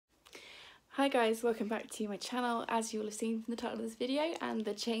Hi guys, welcome back to my channel. As you will have seen from the title of this video and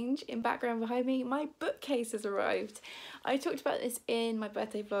the change in background behind me, my bookcase has arrived. I talked about this in my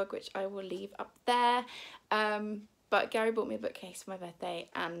birthday vlog, which I will leave up there, but Gary bought me a bookcase for my birthday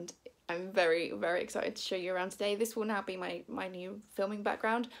and I'm very excited to show you around today. This will now be my new filming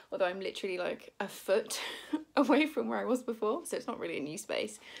background, although I'm literally like a foot away from where I was before, so it's not really a new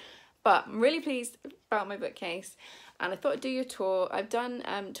space. But I'm really pleased about my bookcase and I thought I'd do you a tour. I've done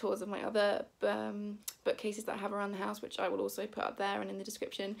tours of my other bookcases that I have around the house, which I will also put up there and in the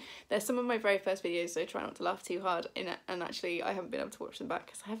description. They're some of my very first videos, so try not to laugh too hard in it. And actually I haven't been able to watch them back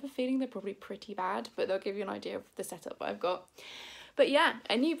because I have a feeling they're probably pretty bad, but they'll give you an idea of the setup that I've got. But yeah,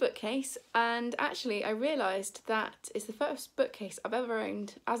 a new bookcase, and actually I realised that it's the first bookcase I've ever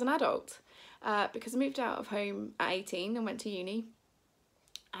owned as an adult because I moved out of home at 18 and went to uni.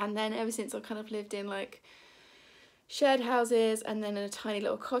 And then ever since I've kind of lived in like shared houses and then in a tiny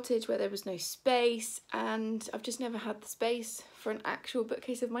little cottage where there was no space, and I've just never had the space for an actual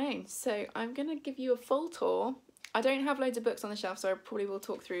bookcase of my own. So I'm going to give you a full tour. I don't have loads of books on the shelf, so I probably will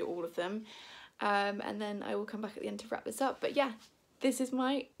talk through all of them. And then I will come back at the end to wrap this up. But yeah, this is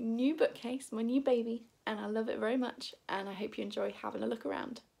my new bookcase, my new baby, and I love it very much. And I hope you enjoy having a look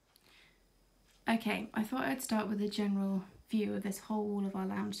around. Okay, I thought I'd start with a general view of this whole wall of our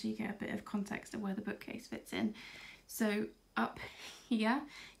lounge so you get a bit of context of where the bookcase fits in. So up here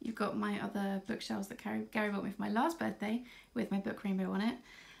you've got my other bookshelves that Gary bought me for my last birthday with my book rainbow on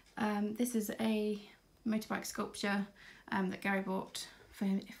it. This is a motorbike sculpture that Gary bought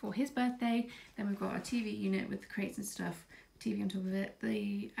for his birthday. Then we've got a TV unit with crates and stuff, TV on top of it,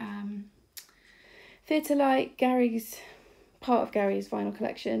 the theatre light, part of Gary's vinyl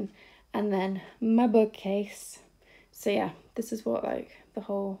collection, and then my bookcase. So yeah, this is what like the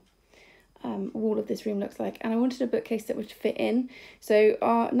whole wall of this room looks like, and I wanted a bookcase that would fit in.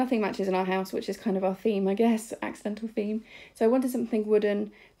 So nothing matches in our house, which is kind of our theme, I guess, accidental theme. So I wanted something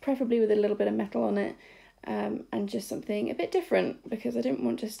wooden, preferably with a little bit of metal on it, and just something a bit different because I didn't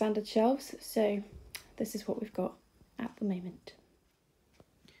want just standard shelves. So this is what we've got at the moment.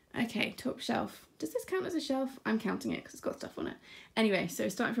 Okay, top shelf. Does this count as a shelf? I'm counting it because it's got stuff on it. Anyway, so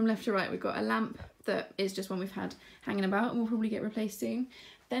starting from left to right, we've got a lamp that is just one we've had hanging about and will probably get replaced soon.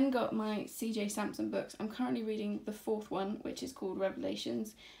 Then got my CJ Sampson books. I'm currently reading the fourth one, which is called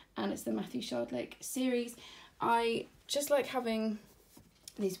Revelations, and it's the Matthew Shardlake series. I just like having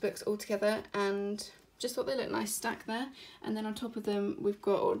these books all together and just thought they look nice stacked there. And then on top of them, we've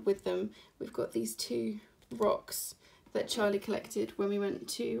got these two rocks that Charlie collected when we went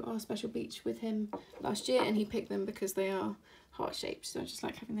to our special beach with him last year, and he picked them because they are heart-shaped, so I just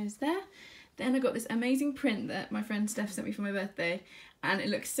like having those there. Then I got this amazing print that my friend Steph sent me for my birthday, and it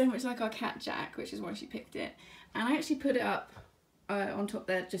looks so much like our cat Jack, which is why she picked it. And I actually put it up on top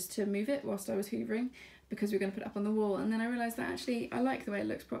there just to move it whilst I was hoovering, because we were going to put it up on the wall, and then I realised that actually I like the way it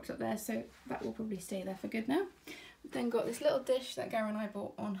looks propped up there, so that will probably stay there for good now. Then got this little dish that Gary and I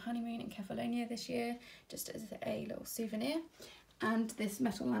bought on honeymoon in Kefalonia this year, just as a little souvenir, and this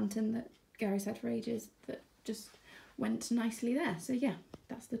metal lantern that Gary's had for ages that just went nicely there. So yeah,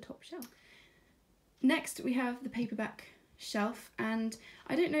 that's the top shelf. Next we have the paperback shelf, and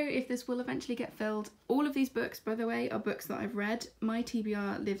I don't know if this will eventually get filled. All of these books, by the way, are books that I've read. My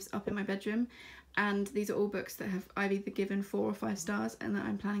TBR lives up in my bedroom, and these are all books that I've either given 4 or 5 stars and that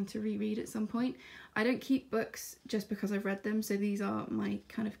I'm planning to reread at some point. I don't keep books just because I've read them, so these are my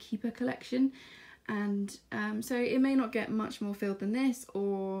kind of keeper collection, and so it may not get much more filled than this,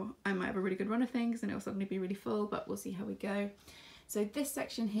 or I might have a really good run of things and it'll suddenly be really full, but we'll see how we go. So this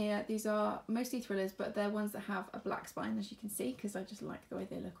section here, these are mostly thrillers, but they're ones that have a black spine, as you can see, because I just like the way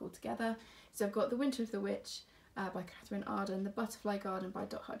they look all together. So I've got The Winter of the Witch by Catherine Arden, The Butterfly Garden by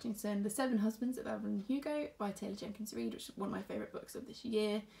Dot Hutchinson, The Seven Husbands of Evelyn Hugo by Taylor Jenkins Reid, which is one of my favourite books of this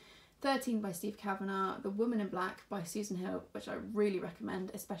year, 13 by Steve Kavanagh, The Woman in Black by Susan Hill, which I really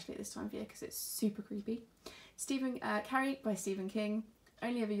recommend, especially at this time of year because it's super creepy, Carrie by Stephen King,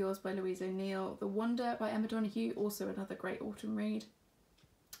 Only Ever Yours by Louise O'Neill, The Wonder by Emma Donoghue, also another great autumn read,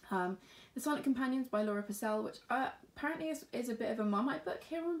 The Silent Companions by Laura Purcell, which apparently is a bit of a Marmite book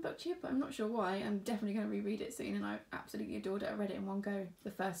here on Booktube, but I'm not sure why. I'm definitely going to reread it soon, and I absolutely adored it. I read it in one go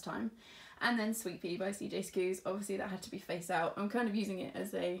the first time. And then Sweet Pea by CJ Scoos. Obviously that had to be face out. I'm kind of using it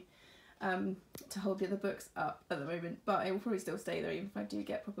as a to hold the other books up at the moment, but it will probably still stay there even if I do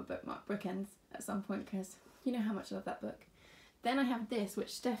get proper bookmark bookends at some point, because you know how much I love that book. Then I have this,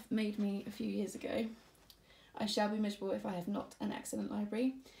 which Steph made me a few years ago. I shall be miserable if I have not an excellent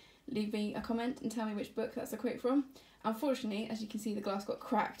library. Leave me a comment and tell me which book that's a quote from. Unfortunately, as you can see, the glass got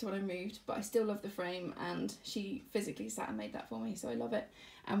cracked when I moved, but I still love the frame, and she physically sat and made that for me, so I love it.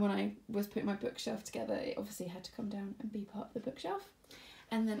 and when I was putting my bookshelf together, it obviously had to come down and be part of the bookshelf.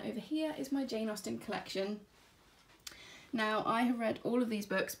 And then over here is my Jane Austen collection. Now, I have read all of these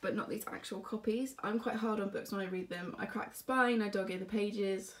books, but not these actual copies. I'm quite hard on books when I read them. I crack the spine, I dog-ear the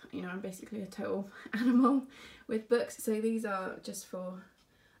pages, you know, I'm basically a total animal with books. So these are just for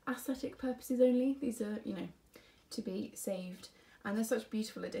aesthetic purposes only. These are, you know, to be saved. And they're such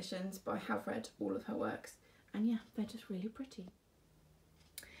beautiful editions, but I have read all of her works. And yeah, they're just really pretty.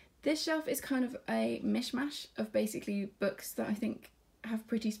 This shelf is kind of a mishmash of basically books that I think have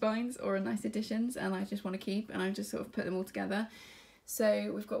pretty spines or are nice editions and I just want to keep, and I just sort of put them all together.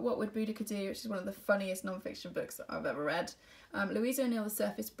 So we've got What Would Boudica Do, which is one of the funniest non-fiction books that I've ever read. Louisa O'Neill, The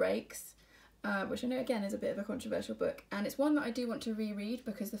Surface Breaks, which I know again is a bit of a controversial book, and it's one that I do want to reread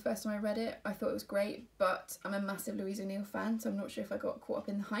because the first time I read it I thought it was great, but I'm a massive Louisa O'Neill fan, so I'm not sure if I got caught up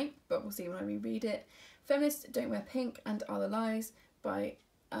in the hype, but we'll see when I reread it. Feminists Don't Wear Pink and Other Lies by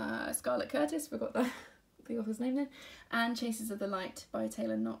Scarlett Curtis, forgot the author's name then, and Chasers of the Light by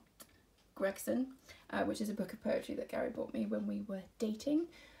Taylor Knott Gregson, which is a book of poetry that Gary bought me when we were dating.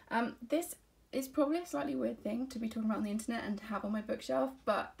 This is probably a slightly weird thing to be talking about on the internet and to have on my bookshelf,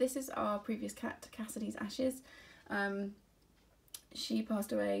 but this is our previous cat, Cassidy's ashes. She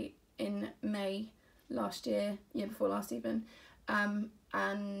passed away in May last year before last even,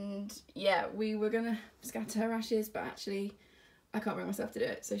 and yeah, we were gonna scatter her ashes, but actually I can't bring myself to do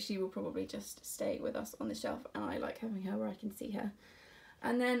it, so she will probably just stay with us on the shelf, and I like having her where I can see her.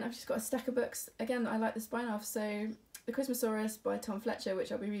 And then I've just got a stack of books, again, that I like the spine of, so The Christmasaurus by Tom Fletcher,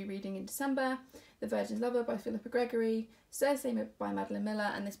 which I'll be rereading in December, The Virgin's Lover by Philippa Gregory, Circe by Madeline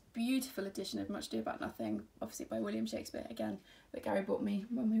Miller, and this beautiful edition of Much Ado About Nothing, obviously by William Shakespeare, again, that Gary bought me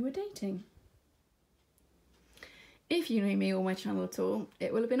when we were dating. If you know me or my channel at all,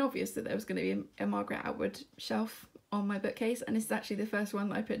 it will have been obvious that there was going to be a Margaret Atwood shelf on my bookcase, and this is actually the first one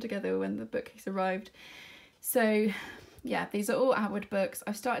that I put together when the bookcase arrived. So yeah, these are all Atwood books.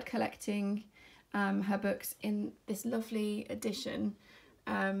 I've started collecting her books in this lovely edition.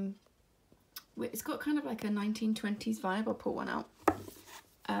 It's got kind of like a 1920s vibe. I'll pull one out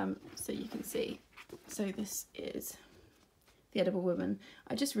so you can see. So this is The Edible Woman.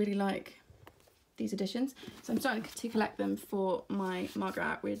 I just really like these editions, so I'm starting to collect them for my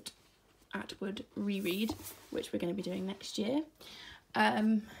Margaret Atwood reread, which we're going to be doing next year.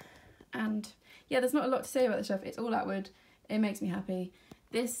 And yeah, there's not a lot to say about the shelf. It's all Atwood. It makes me happy.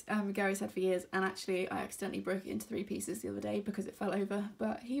 This Gary's had for years, and actually I accidentally broke it into 3 pieces the other day because it fell over,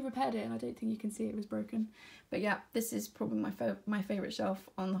 but he repaired it and I don't think you can see it was broken. But yeah, this is probably my favourite shelf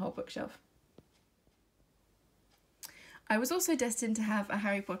on the whole bookshelf. I was also destined to have a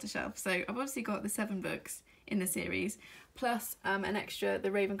Harry Potter shelf, so I've obviously got the 7 books in the series, plus an extra, the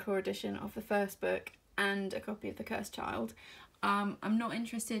Ravenclaw edition of the first book, and a copy of The Cursed Child. I'm not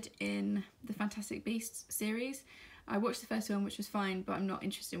interested in the Fantastic Beasts series. I watched the first one, which was fine, but I'm not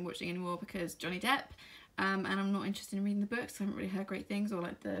interested in watching anymore because Johnny Depp, and I'm not interested in reading the books. I haven't really heard great things, or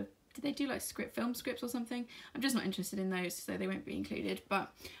like did they do like film scripts or something? I'm just not interested in those, so they won't be included.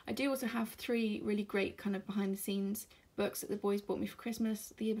 But I do also have 3 really great kind of behind the scenes books that the boys bought me for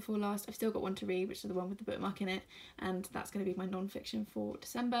Christmas the year before last. I've still got one to read, which is the one with the bookmark in it, and that's going to be my non-fiction for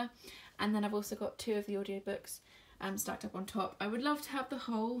December. And then I've also got 2 of the audiobooks stacked up on top. I would love to have the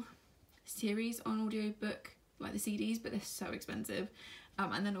whole series on audiobook, like the CDs, but they're so expensive.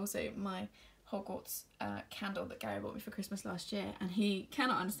 And then also my Hogwarts candle that Gary bought me for Christmas last year, and he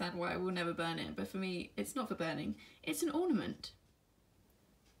cannot understand why I will never burn it, but for me it's not for burning, it's an ornament.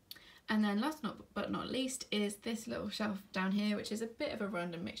 And then last but not least is this little shelf down here, which is a bit of a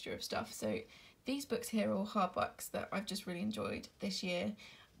random mixture of stuff. So these books here are all hardbacks that I've just really enjoyed this year.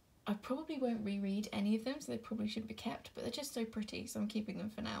 I probably won't reread any of them, so they probably shouldn't be kept, but they're just so pretty, so I'm keeping them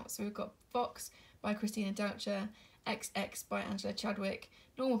for now. So we've got Fox by Christina Doucher, XX by Angela Chadwick,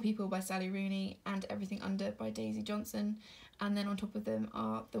 Normal People by Sally Rooney, and Everything Under by Daisy Johnson. And then on top of them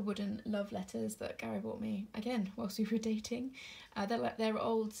are the wooden love letters that Gary bought me, again, whilst we were dating. They're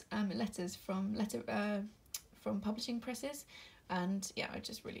old letters from publishing presses, and yeah, I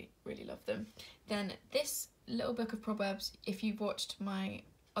just really, really love them. Then this little book of proverbs, if you've watched my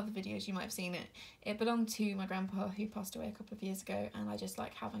other videos you might have seen it. It belonged to my grandpa who passed away a couple of years ago, and I just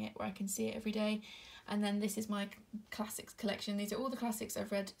like having it where I can see it every day. And then this is my classics collection. These are all the classics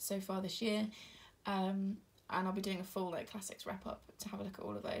I've read so far this year, and I'll be doing a full like classics wrap up to have a look at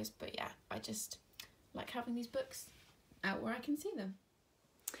all of those. But yeah, I just like having these books out where I can see them.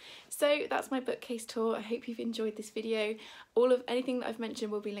 So that's my bookcase tour. I hope you've enjoyed this video. All of anything that I've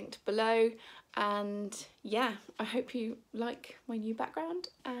mentioned will be linked below, and yeah, I hope you like my new background,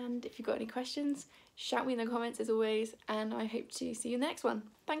 and if you've got any questions, shout me in the comments as always, and I hope to see you in the next one.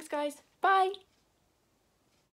 Thanks guys, bye!